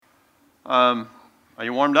Um, are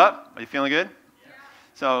you warmed up? Are you feeling good?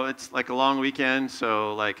 So it's like a long weekend,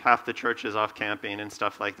 so like half the church is off camping and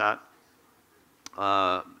stuff like that.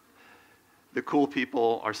 Uh, the cool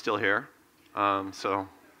people are still here, so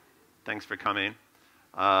thanks for coming.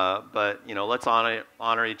 But let's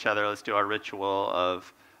honor each other. Let's do our ritual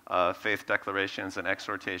of faith declarations and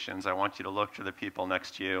exhortations. I want you to look to the people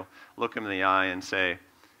next to you, look them in the eye, and say,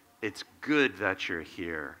 "It's good that you're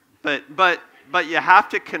here." But you have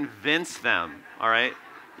to convince them. All right,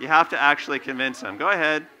 you have to actually convince them. Go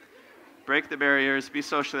ahead, break the barriers, be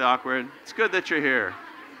socially awkward. It's good that you're here.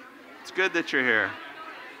 It's good that you're here.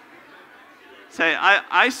 Say,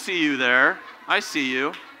 I see you there. I see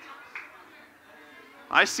you.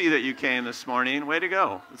 I see that you came this morning. Way to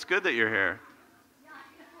go. It's good that you're here.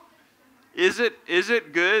 Is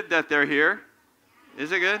it good that they're here?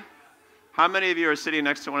 Is it good? How many of you are sitting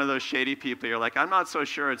next to one of those shady people? You're like, I'm not so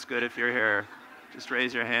sure it's good if you're here. Just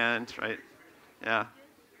raise your hand, right? Yeah.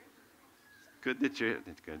 It's good that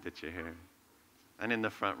you're here. And in the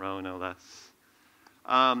front row, no less.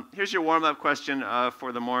 Here's your warm-up question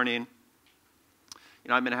for the morning.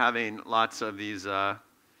 I've been having lots of these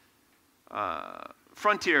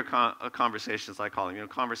frontier conversations, I call them.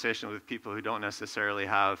 Conversations with people who don't necessarily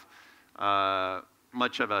have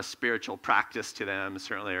much of a spiritual practice to them,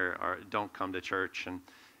 certainly or don't come to church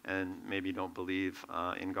and maybe don't believe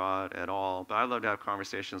in God at all. But I love to have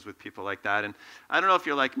conversations with people like that. And I don't know if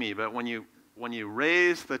you're like me, but when you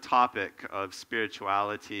raise the topic of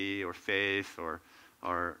spirituality or faith or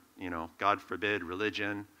God forbid,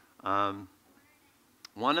 religion,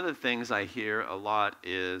 one of the things I hear a lot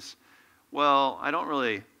is, well, I don't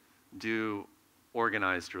really do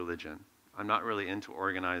organized religion. I'm not really into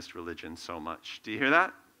organized religion so much. Do you hear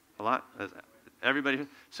that a lot? Everybody?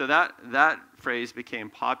 So that phrase became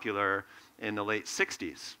popular in the late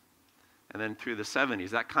 60s. And then through the 70s,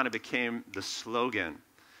 that kind of became the slogan.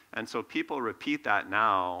 And so people repeat that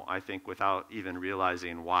now, I think, without even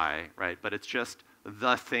realizing why, right? But it's just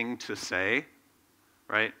the thing to say,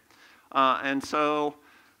 right? And so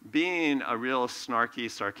being a real snarky,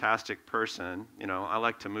 sarcastic person, I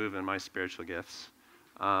like to move in my spiritual gifts.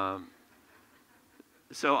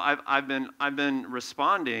 So I've been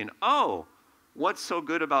responding, oh, what's so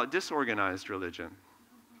good about disorganized religion?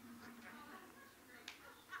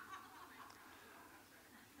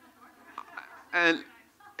 And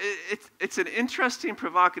it's an interesting,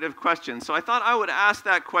 provocative question. So I thought I would ask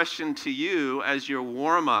that question to you as your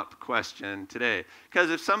warm-up question today. Because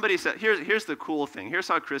if somebody said, here's the cool thing. Here's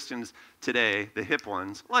how Christians today, the hip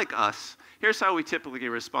ones, like us, here's how we typically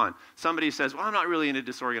respond. Somebody says, well, I'm not really into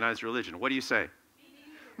disorganized religion. What do you say?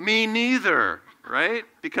 Me neither, right?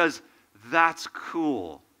 Because that's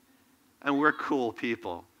cool. And we're cool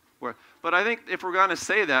people. But I think if we're going to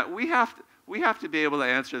say that, we have to be able to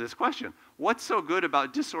answer this question. What's so good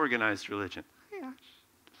about disorganized religion?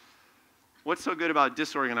 What's so good about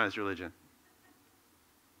disorganized religion?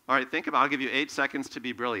 All right, think about it. I'll give you 8 seconds to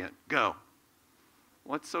be brilliant. Go.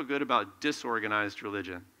 What's so good about disorganized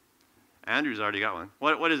religion? Andrew's already got one.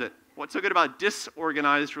 What is it? What's so good about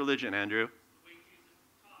disorganized religion, Andrew?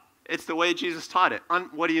 It's the way Jesus taught it.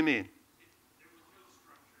 What do you mean?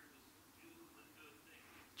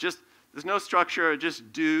 There's no structure,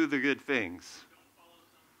 just do the good things.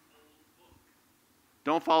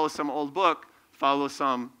 Don't follow some old book, follow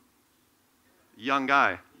some young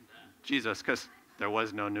guy, Jesus, because there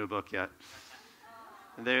was no new book yet.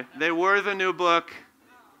 They were the new book.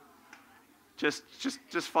 Just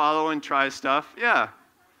follow and try stuff. Yeah,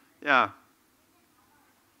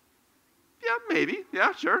 maybe.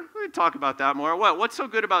 Yeah, sure. We can talk about that more. What's so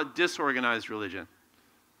good about disorganized religion?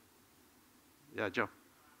 Yeah, Joe.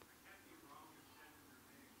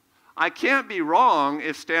 I can't be wrong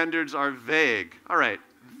if standards are vague. All right,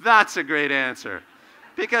 that's a great answer.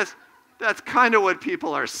 Because that's kind of what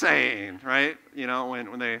people are saying, right?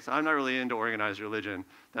 When they say, I'm not really into organized religion,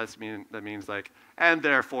 that means like, and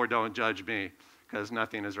therefore don't judge me, because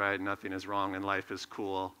nothing is right, nothing is wrong, and life is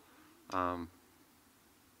cool. Right?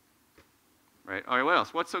 All right, what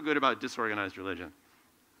else? What's so good about disorganized religion?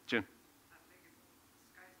 Jim?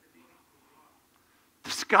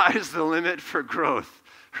 The sky's the limit for growth,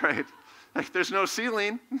 right? Like there's no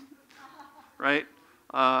ceiling, right?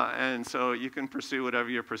 And so you can pursue whatever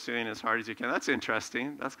you're pursuing as hard as you can. That's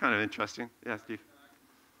interesting. That's kind of interesting. Yeah, Steve.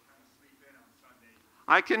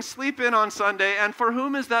 I can sleep in on Sunday, and for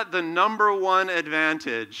whom is that the number one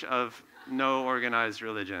advantage of no organized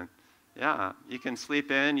religion? Yeah, you can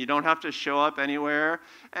sleep in. You don't have to show up anywhere.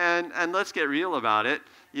 And let's get real about it.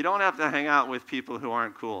 You don't have to hang out with people who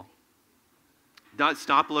aren't cool.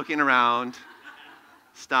 Stop looking around.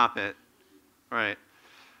 Stop it. Right.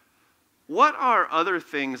 What are other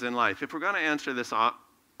things in life? If we're going to answer this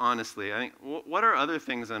honestly, I think, what are other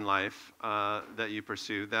things in life that you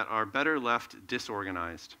pursue that are better left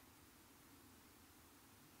disorganized?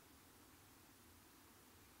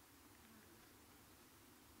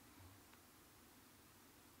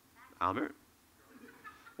 Albert?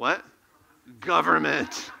 What?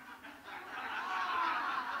 Government.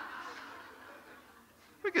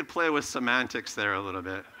 We could play with semantics there a little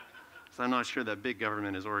bit. So I'm not sure that big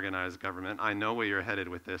government is organized government. I know where you're headed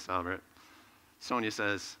with this, Albert. Sonia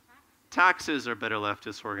says, taxes are better left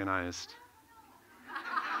disorganized.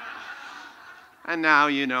 And now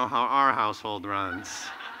you know how our household runs.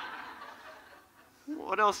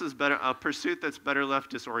 What else is better? A pursuit that's better left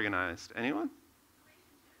disorganized. Anyone?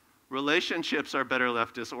 Relationships are better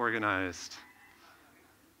left disorganized.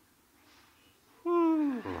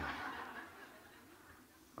 Whew.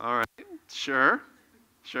 All right, sure.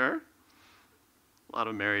 A lot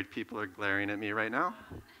of married people are glaring at me right now.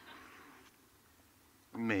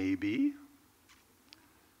 Maybe.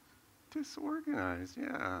 Disorganized,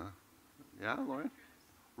 yeah. Yeah, Lauren?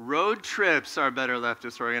 Road trips are better left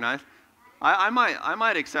disorganized. I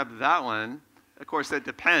might accept that one. Of course, it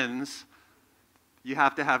depends. You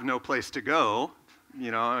have to have no place to go,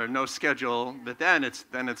 or no schedule, but then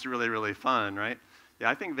it's really, really fun, right? Yeah,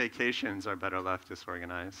 I think vacations are better left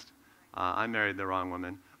disorganized. I married the wrong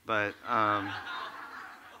woman, but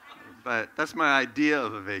that's my idea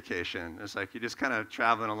of a vacation. It's like you're just kind of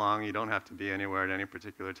traveling along. You don't have to be anywhere at any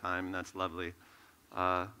particular time, and that's lovely.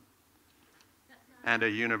 And a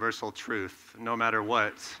universal truth, no matter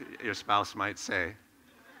what your spouse might say.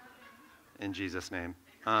 In Jesus' name.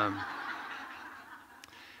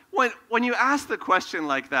 When you ask the question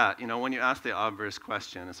like that, when you ask the obvious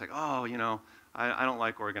question, it's like, oh, I don't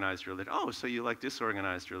like organized religion. Oh, so you like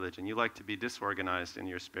disorganized religion. You like to be disorganized in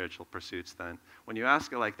your spiritual pursuits then. When you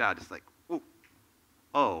ask it like that, it's like,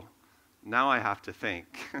 oh, now I have to think.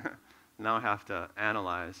 Now I have to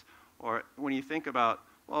analyze. Or when you think about,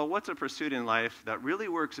 well, what's a pursuit in life that really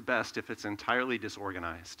works best if it's entirely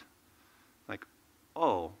disorganized? Like,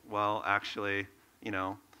 oh, well, actually,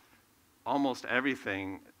 almost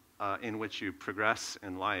everything in which you progress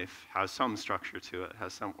in life has some structure to it,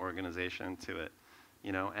 has some organization to it,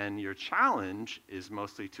 and your challenge is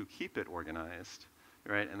mostly to keep it organized,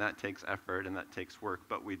 right? And that takes effort and that takes work,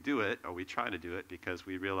 but we do it, or we try to do it, because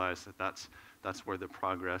we realize that that's where the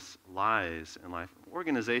progress lies in life.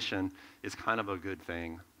 Organization is kind of a good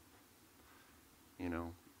thing,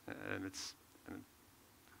 and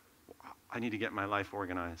I need to get my life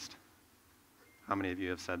organized. How many of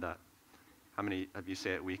you have said that? How many of you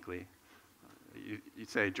say it weekly? You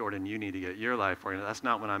say, Jordan, you need to get your life organized. That's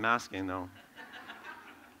not what I'm asking, though.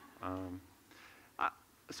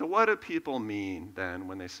 So what do people mean, then,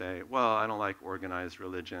 when they say, well, I don't like organized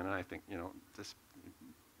religion? And I think, this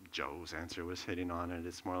Joe's answer was hitting on it.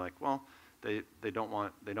 It's more like, well, they don't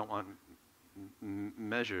want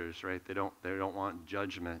measures, right? They don't want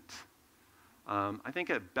judgment. I think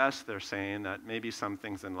at best they're saying that maybe some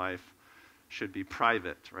things in life should be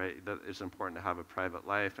private, right? That it's important to have a private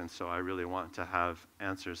life, and so I really want to have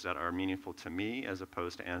answers that are meaningful to me as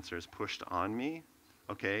opposed to answers pushed on me.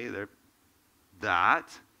 Okay, that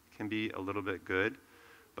can be a little bit good,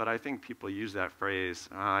 but I think people use that phrase,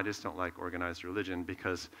 I just don't like organized religion,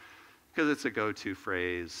 because it's a go-to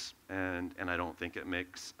phrase, and I don't think it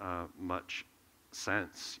makes much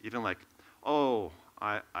sense. Even like, oh,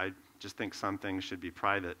 I just think some things should be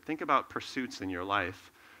private. Think about pursuits in your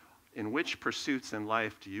life. In which pursuits in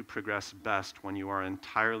life do you progress best when you are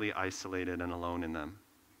entirely isolated and alone in them?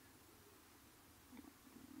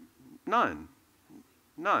 None,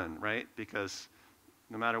 right? Because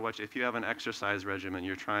no matter what, if you have an exercise regimen,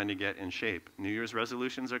 you're trying to get in shape. New Year's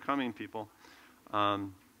resolutions are coming, people.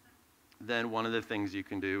 Then one of the things you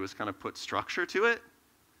can do is kind of put structure to it,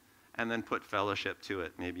 and then put fellowship to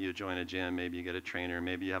it. Maybe you join a gym, maybe you get a trainer,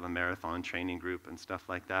 maybe you have a marathon training group and stuff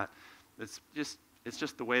like that. It's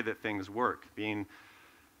just the way that things work.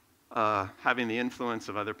 Having the influence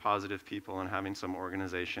of other positive people and having some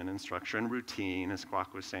organization and structure and routine, as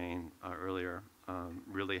Kwok was saying earlier,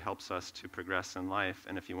 really helps us to progress in life.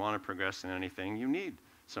 And if you want to progress in anything, you need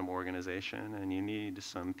some organization and you need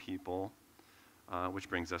some people, which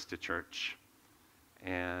brings us to church.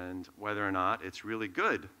 And whether or not it's really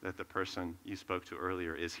good that the person you spoke to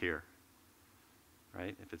earlier is here.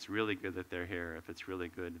 Right? If it's really good that they're here, if it's really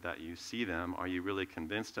good that you see them, are you really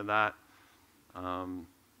convinced of that?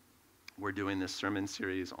 We're doing this sermon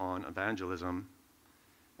series on evangelism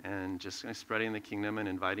and just spreading the kingdom and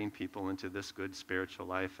inviting people into this good spiritual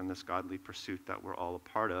life and this godly pursuit that we're all a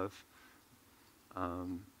part of.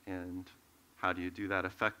 And how do you do that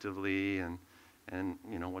effectively, and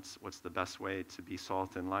what's the best way to be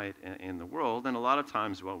salt and light in the world. And a lot of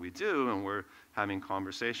times what we do, and we're having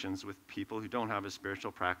conversations with people who don't have a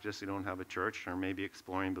spiritual practice, who don't have a church, or maybe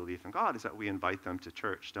exploring belief in God, is that we invite them to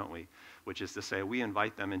church, don't we? Which is to say, we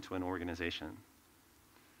invite them into an organization.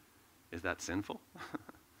 Is that sinful?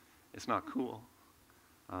 It's not cool.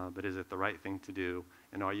 But is it the right thing to do?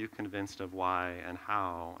 And are you convinced of why and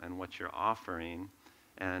how and what you're offering?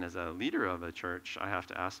 And as a leader of a church, I have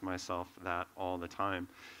to ask myself that all the time.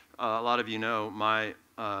 A lot of you know my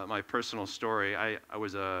personal story. I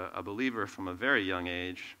was a believer from a very young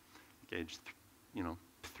age, age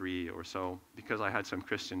 3 or so, because I had some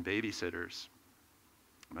Christian babysitters.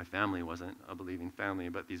 My family wasn't a believing family,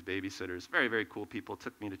 but these babysitters, very, very cool people,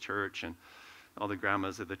 took me to church, and all the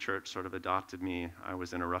grandmas of the church sort of adopted me. I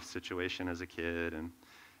was in a rough situation as a kid, and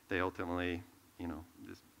they ultimately,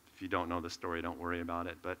 if you don't know the story, don't worry about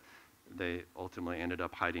it, but they ultimately ended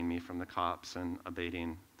up hiding me from the cops and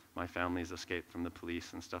abating my family's escape from the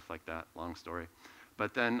police and stuff like that. Long story.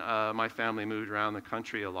 But then my family moved around the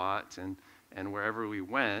country a lot, and wherever we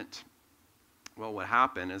went, well, what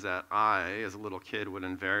happened is that I, as a little kid, would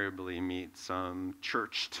invariably meet some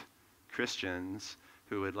churched Christians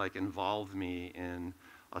who would involve me in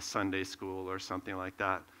a Sunday school or something like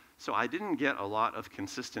that. So I didn't get a lot of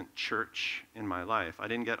consistent church in my life. I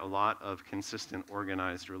didn't get a lot of consistent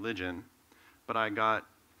organized religion, but I got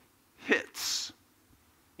hits.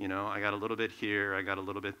 I got a little bit here, I got a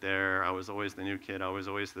little bit there. I was always the new kid, I was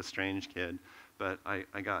always the strange kid, but I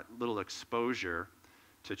got little exposure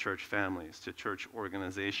to church families, to church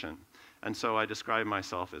organization. And so I describe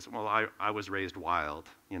myself as, well, I was raised wild,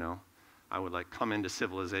 I would come into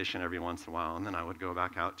civilization every once in a while, and then I would go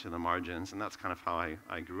back out to the margins, and that's kind of how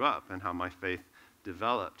I grew up and how my faith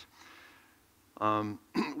developed.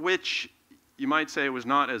 Which you might say was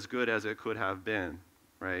not as good as it could have been,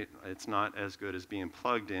 right? It's not as good as being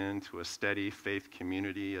plugged into a steady faith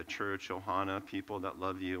community, a church, Ohana, people that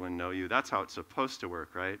love you and know you. That's how it's supposed to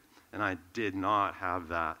work, right? And I did not have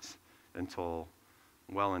that until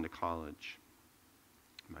well into college,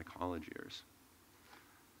 my college years.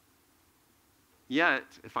 Yet,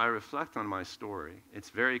 if I reflect on my story, it's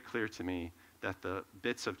very clear to me that the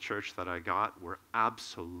bits of church that I got were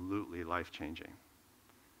absolutely life-changing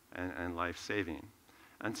and life-saving.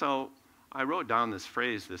 And so I wrote down this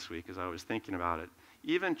phrase this week as I was thinking about it.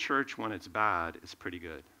 Even church when it's bad is pretty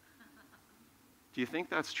good. Do you think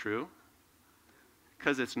that's true?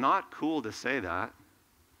 Because it's not cool to say that,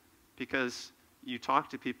 because you talk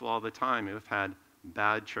to people all the time who have had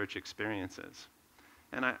bad church experiences.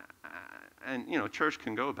 And church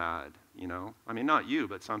can go bad, I mean, not you,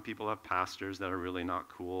 but some people have pastors that are really not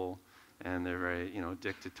cool, and they're very,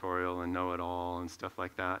 dictatorial and know-it-all and stuff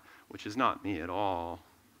like that, which is not me at all.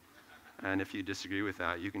 And if you disagree with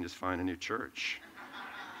that, you can just find a new church.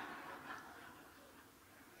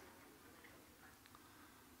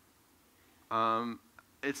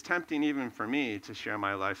 It's tempting even for me to share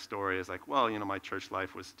my life story as my church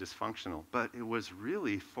life was dysfunctional, but it was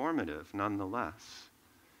really formative nonetheless.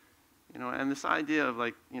 And this idea of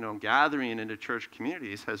gathering into church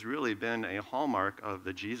communities has really been a hallmark of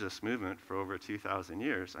the Jesus movement for over 2,000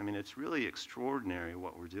 years. I mean, it's really extraordinary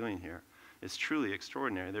what we're doing here. It's truly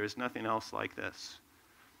extraordinary. There is nothing else like this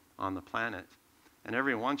on the planet. And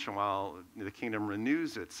every once in a while, the kingdom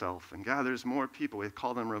renews itself and gathers more people. We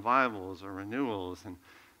call them revivals or renewals. And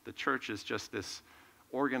the church is just this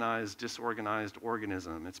organized, disorganized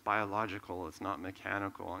organism. It's biological, it's not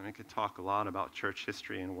mechanical. And we could talk a lot about church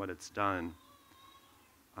history and what it's done.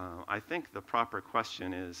 I think the proper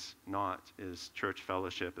question is not, is church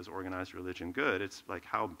fellowship, is organized religion good? It's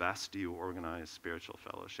how best do you organize spiritual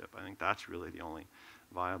fellowship? I think that's really the only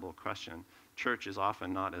viable question. Church is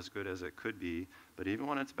often not as good as it could be, but even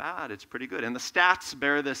when it's bad, it's pretty good. And the stats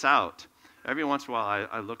bear this out. Every once in a while,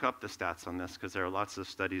 I look up the stats on this because there are lots of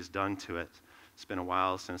studies done to it. It's been a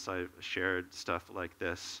while since I've shared stuff like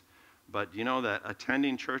this. But you know that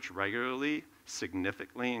attending church regularly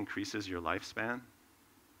significantly increases your lifespan?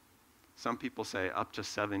 Some people say up to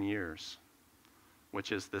 7 years,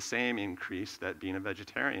 which is the same increase that being a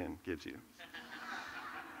vegetarian gives you.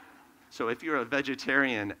 So if you're a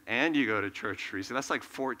vegetarian and you go to church recently, that's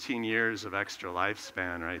 14 years of extra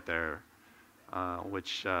lifespan right there,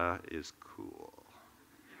 which is cool.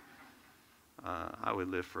 I would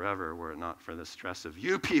live forever were it not for the stress of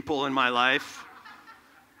you people in my life.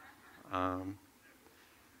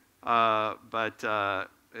 But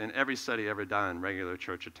in every study ever done, regular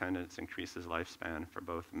church attendance increases lifespan for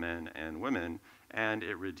both men and women, and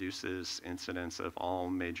it reduces incidence of all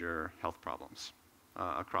major health problems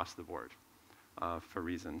across the board. for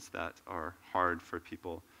reasons that are hard for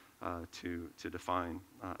people to define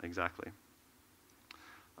exactly.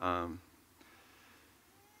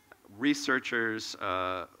 Researchers,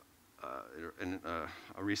 in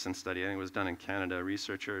a recent study, I think it was done in Canada,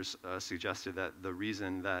 researchers suggested that the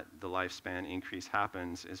reason that the lifespan increase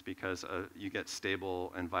happens is because you get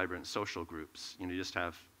stable and vibrant social groups. You just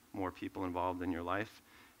have more people involved in your life,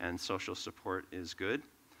 and social support is good.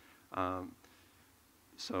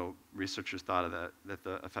 So researchers thought that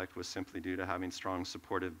the effect was simply due to having strong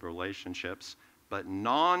supportive relationships, but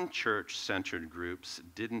non-church-centered groups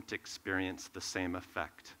didn't experience the same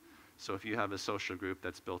effect. So if you have a social group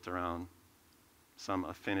that's built around some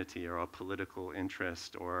affinity or a political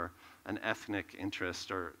interest or an ethnic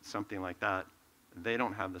interest or something like that, they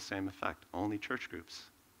don't have the same effect. Only church groups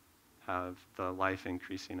have the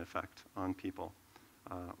life-increasing effect on people,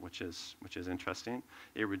 which is interesting.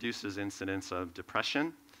 It reduces incidence of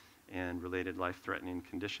depression and related life-threatening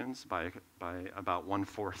conditions by about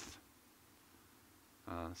 1/4.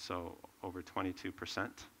 So over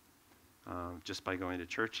 22%, just by going to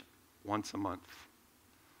church once a month,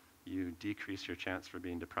 you decrease your chance for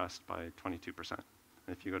being depressed by 22%.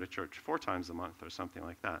 And if you go to church 4 times a month or something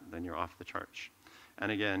like that, then you're off the charts.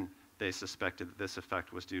 And again, they suspected that this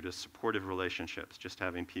effect was due to supportive relationships, just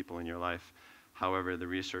having people in your life. However, the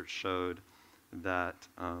research showed that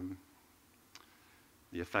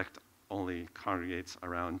the effect only congregates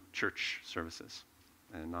around church services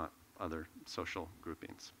and not other social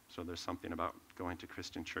groupings. So there's something about going to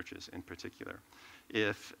Christian churches in particular.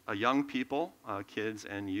 If young people, kids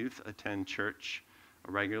and youth, attend church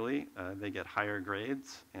regularly, they get higher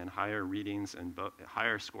grades and higher readings and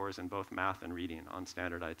higher scores in both math and reading on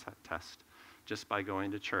standardized test, just by going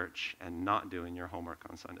to church and not doing your homework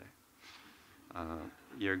on Sunday.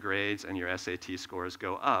 Your grades and your SAT scores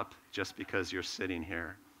go up just because you're sitting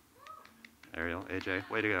here. Ariel, AJ,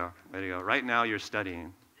 way to go, way to go. Right now you're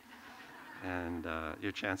studying, and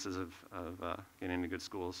your chances of getting into good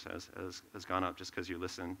schools has gone up just because you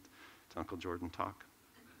listened to Uncle Jordan talk.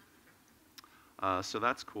 So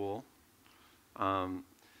that's cool.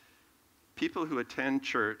 People who attend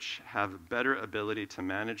church have better ability to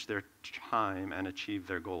manage their time and achieve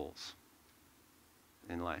their goals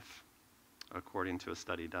in life, according to a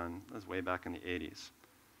study done, it was way back in the 80s.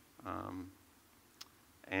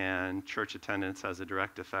 And church attendance has a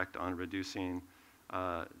direct effect on reducing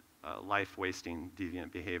life-wasting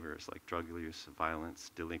deviant behaviors like drug use,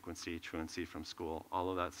 violence, delinquency, truancy from school. All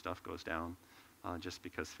of that stuff goes down just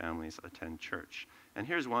because families attend church. And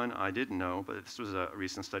here's one I didn't know, but this was a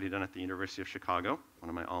recent study done at the University of Chicago, one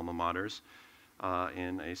of my alma maters,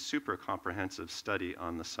 in a super comprehensive study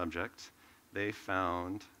on the subject. They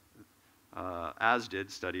found, as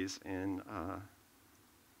did studies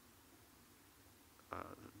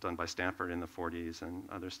done by Stanford in the 40s and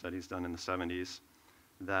other studies done in the 70s,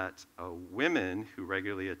 that women who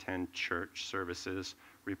regularly attend church services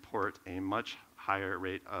report a much higher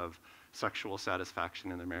rate of sexual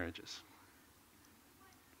satisfaction in their marriages.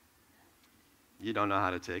 You don't know how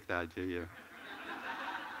to take that, do you?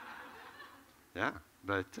 Yeah,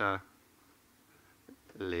 but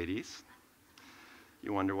ladies,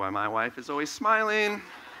 you wonder why my wife is always smiling.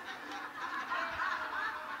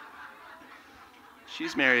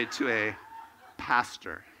 She's married to a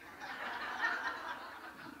pastor.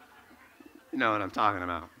 You know what I'm talking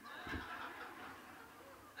about.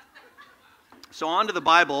 So on to the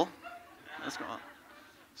Bible. Let's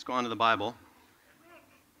go on to the Bible.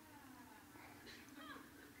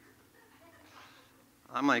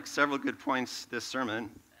 I'm like several good points this sermon.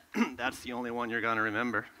 That's the only one you're going to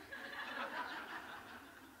remember.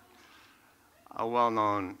 A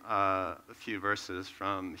well-known few verses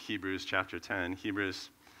from Hebrews chapter 10. Hebrews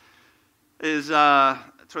is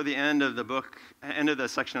toward the end of the book, end of the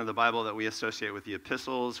section of the Bible that we associate with the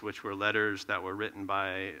epistles, which were letters that were written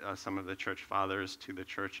by some of the church fathers to the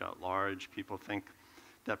church at large. People think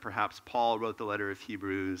that perhaps Paul wrote the letter of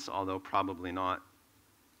Hebrews, although probably not.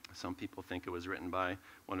 Some people think it was written by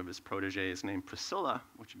one of his proteges named Priscilla,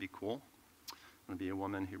 which would be cool. It would be a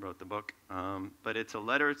woman who wrote the book. But it's a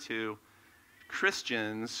letter to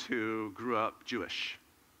Christians who grew up Jewish,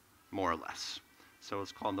 more or less. So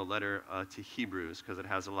it's called the letter to Hebrews because it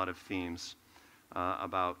has a lot of themes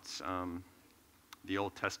about the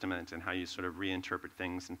Old Testament and how you sort of reinterpret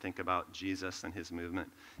things and think about Jesus and his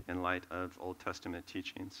movement in light of Old Testament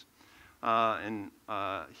teachings. In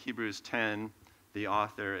Hebrews 10, the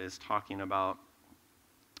author is talking about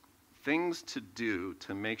things to do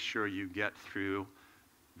to make sure you get through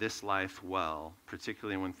this life well,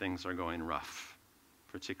 particularly when things are going rough,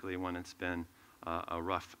 particularly when it's been a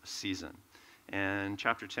rough season. And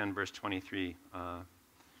chapter 10, verse 23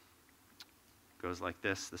 goes like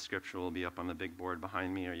this. The scripture will be up on the big board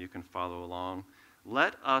behind me, or you can follow along.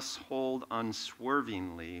 Let us hold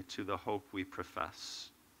unswervingly to the hope we profess.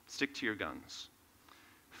 Stick to your guns.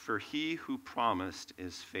 For he who promised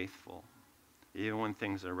is faithful. Even when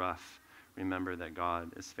things are rough, remember that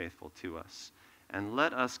God is faithful to us. And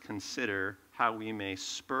let us consider how we may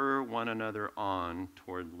spur one another on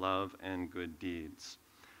toward love and good deeds.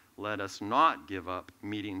 Let us not give up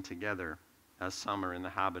meeting together, as some are in the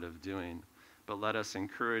habit of doing, but let us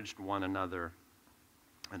encourage one another,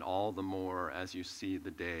 and all the more as you see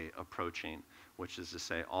the day approaching, which is to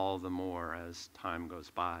say, all the more as time goes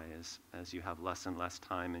by, as you have less and less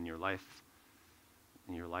time in your life,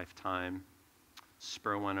 in your lifetime.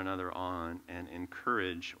 Spur one another on and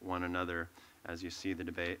encourage one another as you see the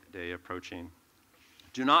day approaching.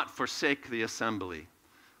 Do not forsake the assembly,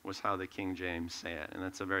 was how the King James say it. And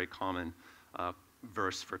that's a very common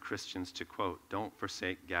verse for Christians to quote. Don't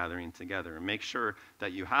forsake gathering together. Make sure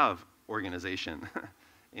that you have organization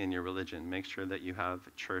in your religion. Make sure that you have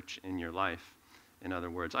church in your life. In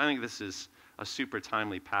other words, I think this is a super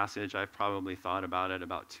timely passage. I've probably thought about it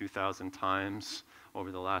about 2,000 times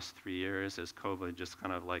over the last 3 years as COVID just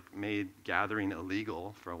kind of like made gathering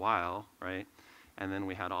illegal for a while, right? And then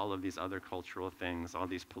we had all of these other cultural things, all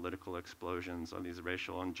these political explosions, all these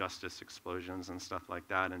racial injustice explosions and stuff like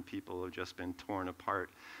that, and people have just been torn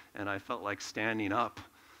apart. And I felt like standing up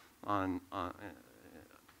on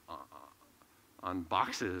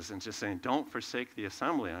boxes and just saying, don't forsake the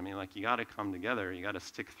assembly. I mean, like, you got to come together. You got to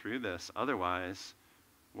stick through this. Otherwise,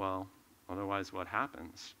 well, otherwise what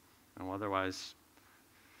happens? And otherwise,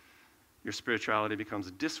 your spirituality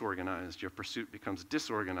becomes disorganized. Your pursuit becomes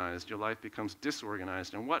disorganized. Your life becomes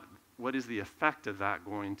disorganized. And what is the effect of that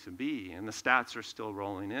going to be? And the stats are still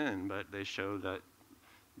rolling in, but they show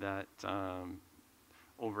that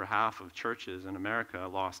over half of churches in America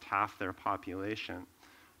lost half their population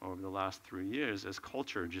over the last 3 years as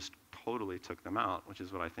culture just totally took them out, which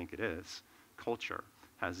is what I think it is. Culture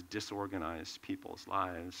has disorganized people's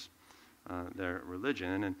lives, their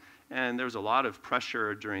religion. And there's a lot of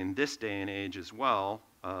pressure during this day and age as well,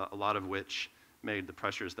 a lot of which made the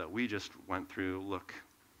pressures that we just went through look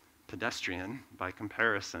pedestrian by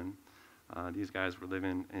comparison. These guys were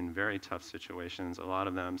living in very tough situations, a lot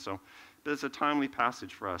of them. So it's a timely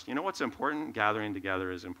passage for us. You know what's important? Gathering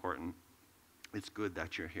together is important. It's good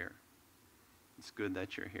that you're here. It's good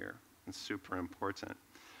that you're here. It's super important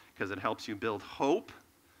because it helps you build hope,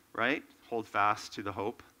 right? Hold fast to the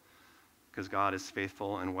hope because God is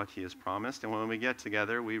faithful in what he has promised. And when we get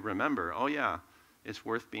together, we remember, oh yeah, it's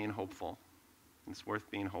worth being hopeful. It's worth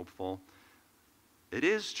being hopeful. It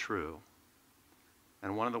is true.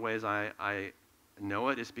 And one of the ways I know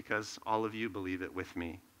it is because all of you believe it with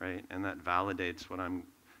me, right? And that validates what I'm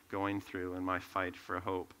going through in my fight for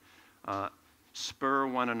hope. Spur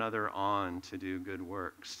one another on to do good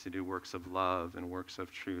works, to do works of love and works of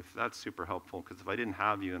truth. That's super helpful because if I didn't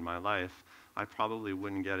have you in my life, I probably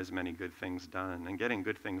wouldn't get as many good things done. And getting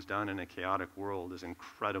good things done in a chaotic world is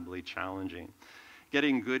incredibly challenging.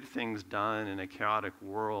 Getting good things done in a chaotic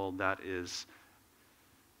world that is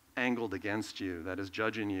angled against you, that is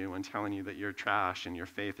judging you and telling you that you're trash and your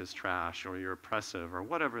faith is trash or you're oppressive or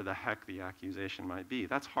whatever the heck the accusation might be,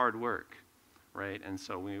 that's hard work. Right? And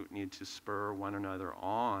so we need to spur one another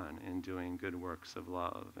on in doing good works of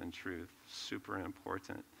love and truth. Super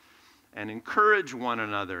important. And encourage one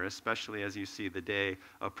another, especially as you see the day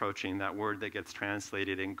approaching. That word that gets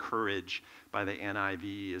translated encourage by the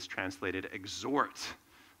NIV is translated exhort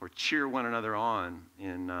or cheer one another on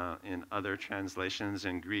in other translations.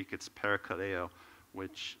 In Greek, it's parakaleo,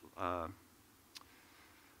 which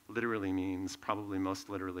literally means, probably most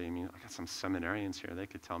literally, I mean, I got some seminarians here, they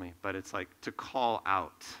could tell me, but it's like to call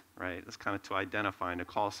out, right? It's kind of to identify and to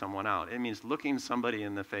call someone out. It means looking somebody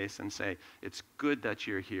in the face and say, it's good that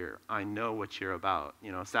you're here. I know what you're about.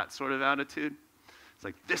 You know, it's that sort of attitude. It's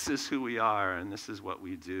like, this is who we are and this is what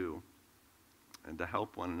we do. And to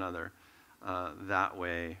help one another that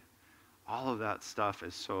way. All of that stuff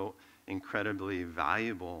is so incredibly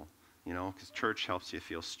valuable, you know, because church helps you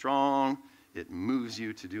feel strong. It moves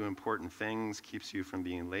you to do important things, keeps you from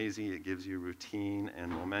being lazy. It gives you routine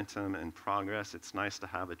and momentum and progress. It's nice to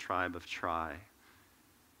have a tribe of try.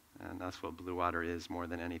 And that's what Blue Water is more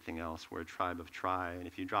than anything else. We're a tribe of try. And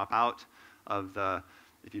if you drop out of the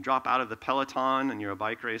peloton and you're a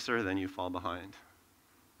bike racer, then you fall behind.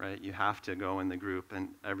 Right? You have to go in the group and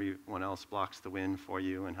everyone else blocks the wind for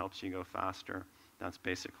you and helps you go faster. That's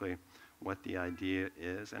basically what the idea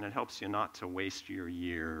is. And it helps you not to waste your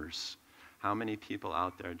years. How many people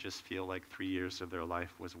out there just feel like 3 years of their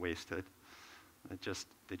life was wasted They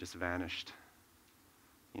just vanished,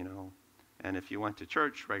 you know. And if you went to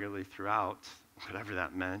church regularly throughout, whatever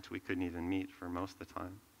that meant, we couldn't even meet for most of the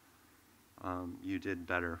time. You did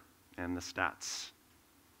better, and the stats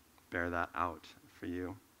bear that out for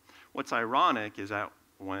you. What's ironic is that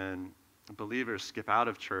when believers skip out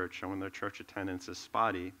of church and when their church attendance is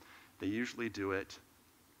spotty, they usually do it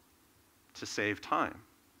to save time,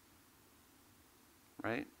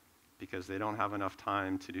 right? Because they don't have enough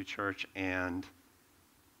time to do church and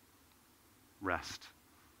rest,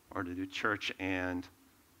 or to do church and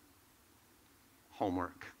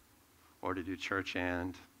homework, or to do church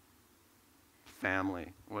and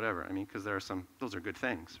family, whatever. I mean, because those are good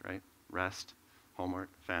things, right? Rest, homework,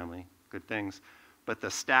 family, good things. But the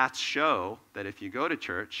stats show that if you go to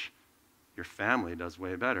church, your family does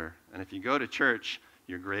way better. And if you go to church,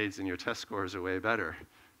 your grades and your test scores are way better,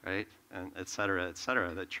 right? And et cetera,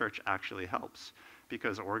 that church actually helps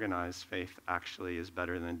because organized faith actually is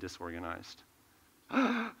better than disorganized.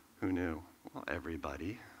 Who knew? Well,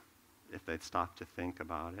 everybody, if they'd stop to think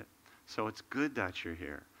about it. So it's good that you're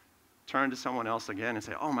here. Turn to someone else again and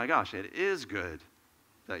say, oh my gosh, it is good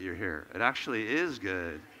that you're here. It actually is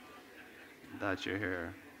good that you're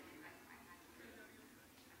here.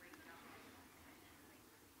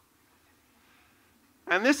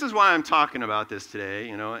 And this is why I'm talking about this today,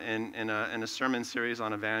 you know, in a sermon series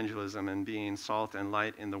on evangelism and being salt and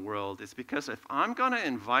light in the world. It's because if I'm going to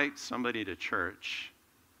invite somebody to church,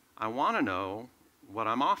 I want to know what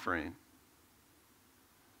I'm offering.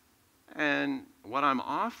 And what I'm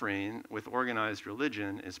offering with organized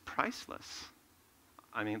religion is priceless.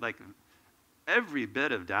 I mean, like, every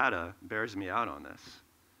bit of data bears me out on this.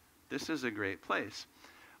 This is a great place.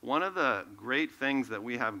 One of the great things that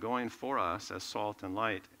we have going for us as Salt and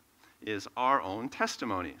Light is our own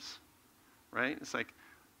testimonies, right? It's like,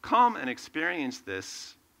 come and experience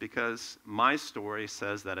this because my story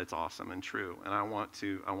says that it's awesome and true, and I want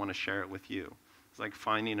to share it with you. It's like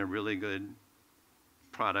finding a really good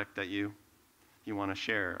product that you want to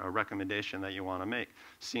share, a recommendation that you want to make.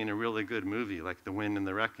 Seeing a really good movie like The Wind and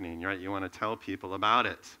the Reckoning, right? You want to tell people about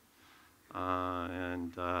it.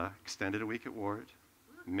 And extended a week at Ward.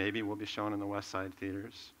 Maybe we'll be shown in the West Side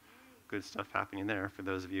theaters. Good stuff happening there for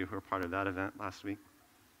those of you who are part of that event last week.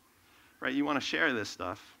 Right, you want to share this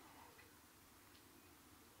stuff.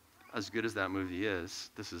 As good as that movie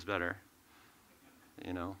is, this is better.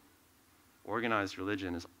 You know, organized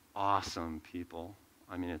religion is awesome, people.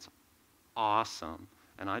 I mean, it's awesome.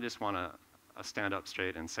 And I just want to stand up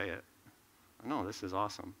straight and say it. No, this is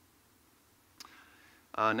awesome.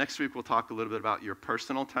 Next week, we'll talk a little bit about your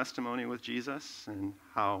personal testimony with Jesus and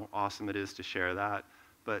how awesome it is to share that.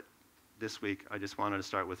 But this week, I just wanted to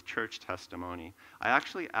start with church testimony. I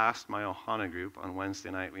actually asked my Ohana group on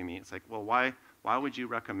Wednesday night we meet. It's like, well, why would you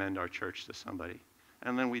recommend our church to somebody?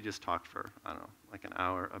 And then we just talked for, I don't know, like an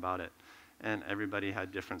hour about it. And everybody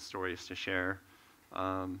had different stories to share.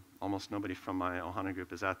 Almost nobody from my Ohana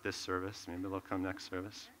group is at this service. Maybe they'll come next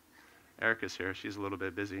service. Erica's here. She's a little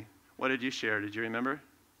bit busy. What did you share? Did you remember?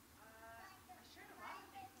 I shared a lot of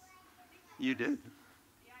things. You did.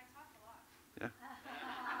 Yeah, I talked a lot. Yeah.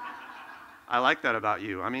 I like that about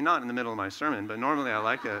you. I mean, not in the middle of my sermon, but normally I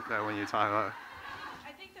like it that when you talk about.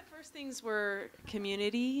 I think the first things were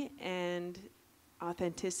community and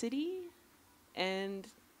authenticity and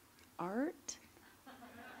art.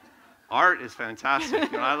 Art is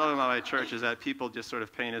fantastic. You know, I love about my church is that people just sort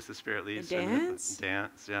of paint as the Spirit leads. And dance.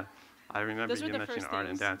 Dance, yeah. I remember Those you were the mentioning first art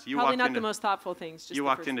and things. dance. Probably not the most thoughtful things. Just you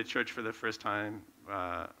walked into church for the first time.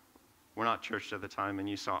 We're not church at the time, and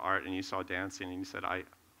you saw art and you saw dancing, and you said,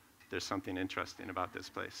 there's something interesting about this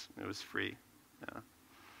place. It was free.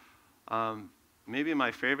 Yeah. Maybe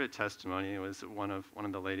my favorite testimony was one of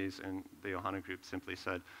the ladies in the Ohana group simply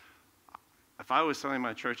said, if I was selling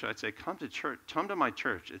my church, I'd say, come to church. Come to my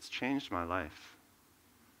church. It's changed my life,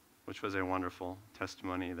 which was a wonderful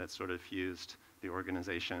testimony that sort of fused the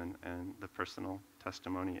organization and the personal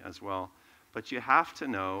testimony as well. But you have to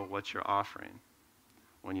know what you're offering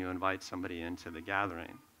when you invite somebody into the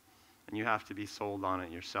gathering. And you have to be sold on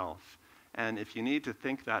it yourself. And if you need to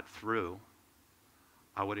think that through,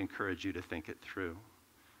 I would encourage you to think it through,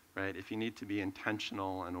 right? If you need to be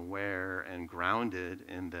intentional and aware and grounded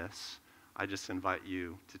in this, I just invite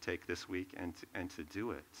you to take this week and to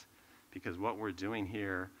do it. Because what we're doing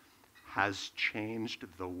here has changed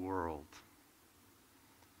the world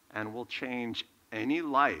and will change any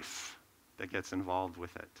life that gets involved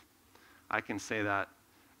with it. I can say that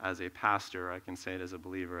as a pastor, I can say it as a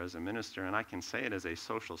believer, as a minister, and I can say it as a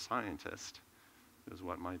social scientist, is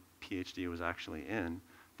what my PhD was actually in.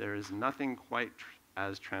 There is nothing quite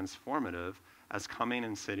as transformative as coming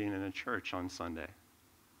and sitting in a church on Sunday.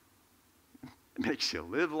 It makes you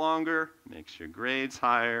live longer, makes your grades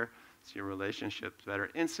higher, it's your relationships better.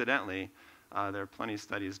 Incidentally, there are plenty of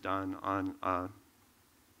studies done on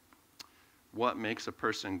what makes a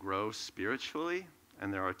person grow spiritually,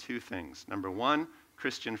 and there are two things. Number one,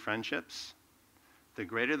 Christian friendships. The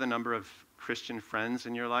greater the number of Christian friends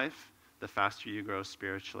in your life, the faster you grow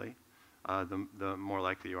spiritually, the more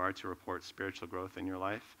likely you are to report spiritual growth in your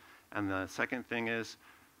life. And the second thing is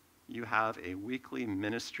you have a weekly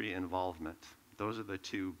ministry involvement. Those are the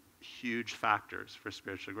two huge factors for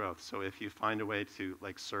spiritual growth. So if you find a way to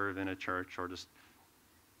serve in a church or just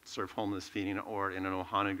serve homeless feeding or in an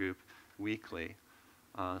Ohana group weekly,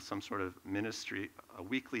 some sort of ministry, a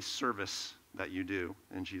weekly service that you do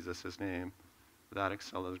in Jesus' name, that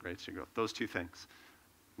accelerates your growth. Those two things.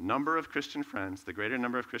 Number of Christian friends, the greater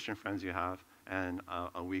number of Christian friends you have, and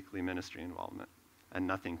a weekly ministry involvement. And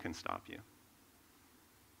nothing can stop you.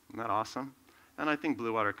 Isn't that awesome? And I think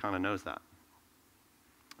Blue Water kind of knows that.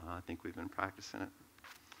 I think we've been practicing it.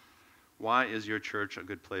 Why is your church a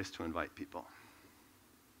good place to invite people?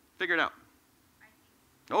 Figure it out.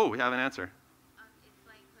 Oh, we have an answer. It's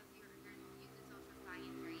like because you're using social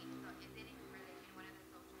science, right? So is it in religion one of the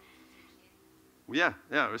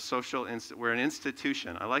social institutions? Yeah, we're an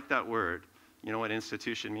institution. I like that word. You know what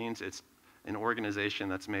institution means? It's an organization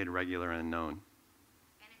that's made regular and known.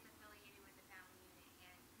 And it's affiliated with the family unit and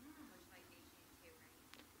socialization too,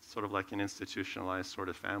 right? Sort of like an institutionalized sort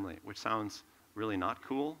of family, which sounds really not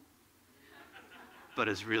cool, but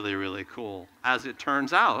is really, really cool. As it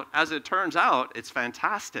turns out, it's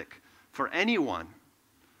fantastic for anyone,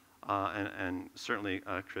 and certainly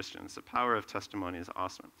Christians. The power of testimony is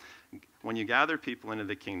awesome. When you gather people into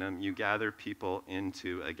the kingdom, you gather people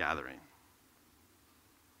into a gathering.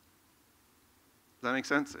 Does that make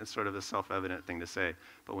sense? It's sort of a self-evident thing to say.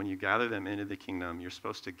 But when you gather them into the kingdom, you're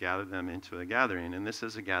supposed to gather them into a gathering. And this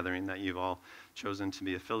is a gathering that you've all chosen to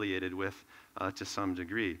be affiliated with to some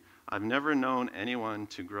degree. I've never known anyone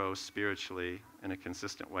to grow spiritually in a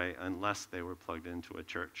consistent way unless they were plugged into a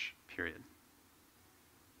church, period.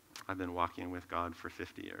 I've been walking with God for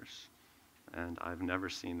 50 years, and I've never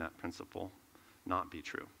seen that principle not be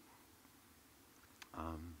true.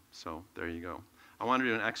 So there you go. I want to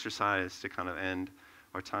do an exercise to kind of end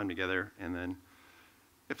our time together, and then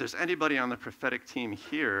if there's anybody on the prophetic team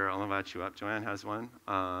here, I'll invite you up. Joanne has one,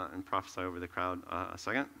 and prophesy over the crowd a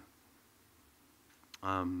second.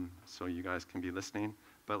 So you guys can be listening.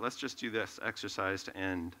 But let's just do this exercise to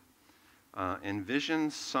end. Envision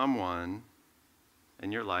someone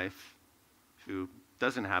in your life who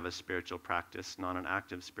doesn't have a spiritual practice, not an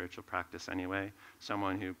active spiritual practice anyway,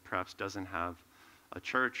 someone who perhaps doesn't have a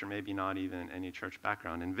church or maybe not even any church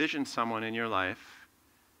background. Envision someone in your life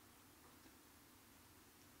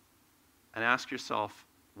and ask yourself,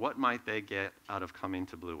 what might they get out of coming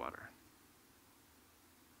to Blue Water?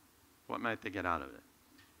 What might they get out of it?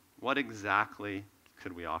 What exactly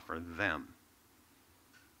could we offer them?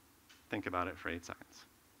 Think about it for 8 seconds.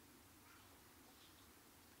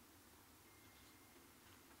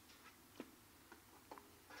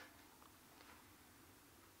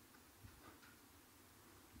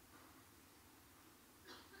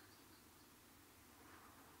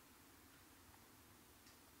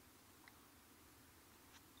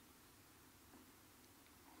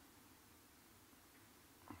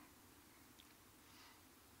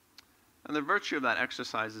 And the virtue of that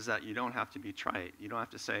exercise is that you don't have to be trite. You don't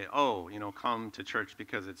have to say, oh, come to church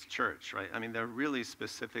because it's church, right? I mean, there are really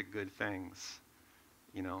specific good things,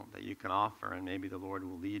 that you can offer, and maybe the Lord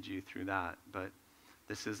will lead you through that. But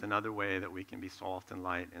this is another way that we can be salt and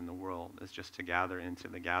light in the world, is just to gather into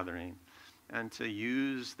the gathering and to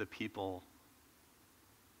use the people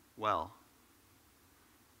well,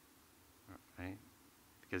 right?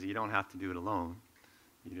 Because you don't have to do it alone.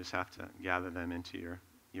 You just have to gather them into your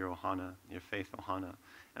Ohana, your faith Ohana.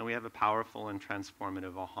 And we have a powerful and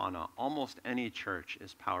transformative Ohana. Almost any church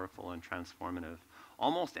is powerful and transformative.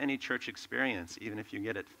 Almost any church experience, even if you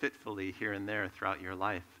get it fitfully here and there throughout your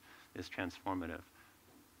life, is transformative.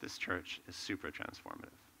 This church is super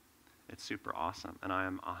transformative. It's super awesome, and I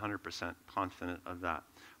am 100% confident of that.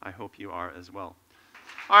 I hope you are as well.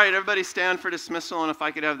 All right, everybody stand for dismissal, and if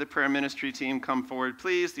I could have the prayer ministry team come forward,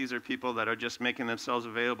 please. These are people that are just making themselves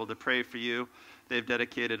available to pray for you. They've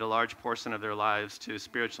dedicated a large portion of their lives to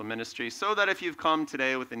spiritual ministry, so that if you've come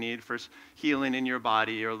today with a need for healing in your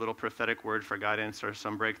body or a little prophetic word for guidance or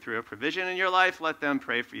some breakthrough or provision in your life, let them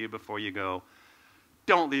pray for you before you go.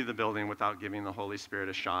 Don't leave the building without giving the Holy Spirit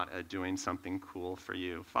a shot at doing something cool for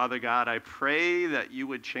you. Father God, I pray that you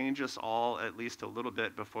would change us all at least a little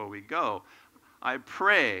bit before we go. I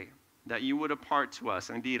pray that you would impart to us.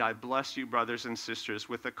 Indeed, I bless you, brothers and sisters,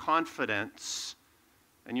 with the confidence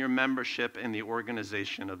in your membership in the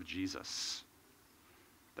organization of Jesus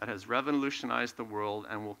that has revolutionized the world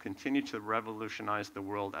and will continue to revolutionize the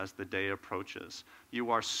world as the day approaches. You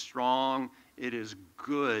are strong. It is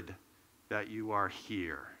good that you are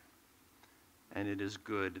here. And it is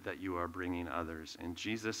good that you are bringing others. In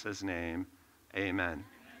Jesus' name, amen.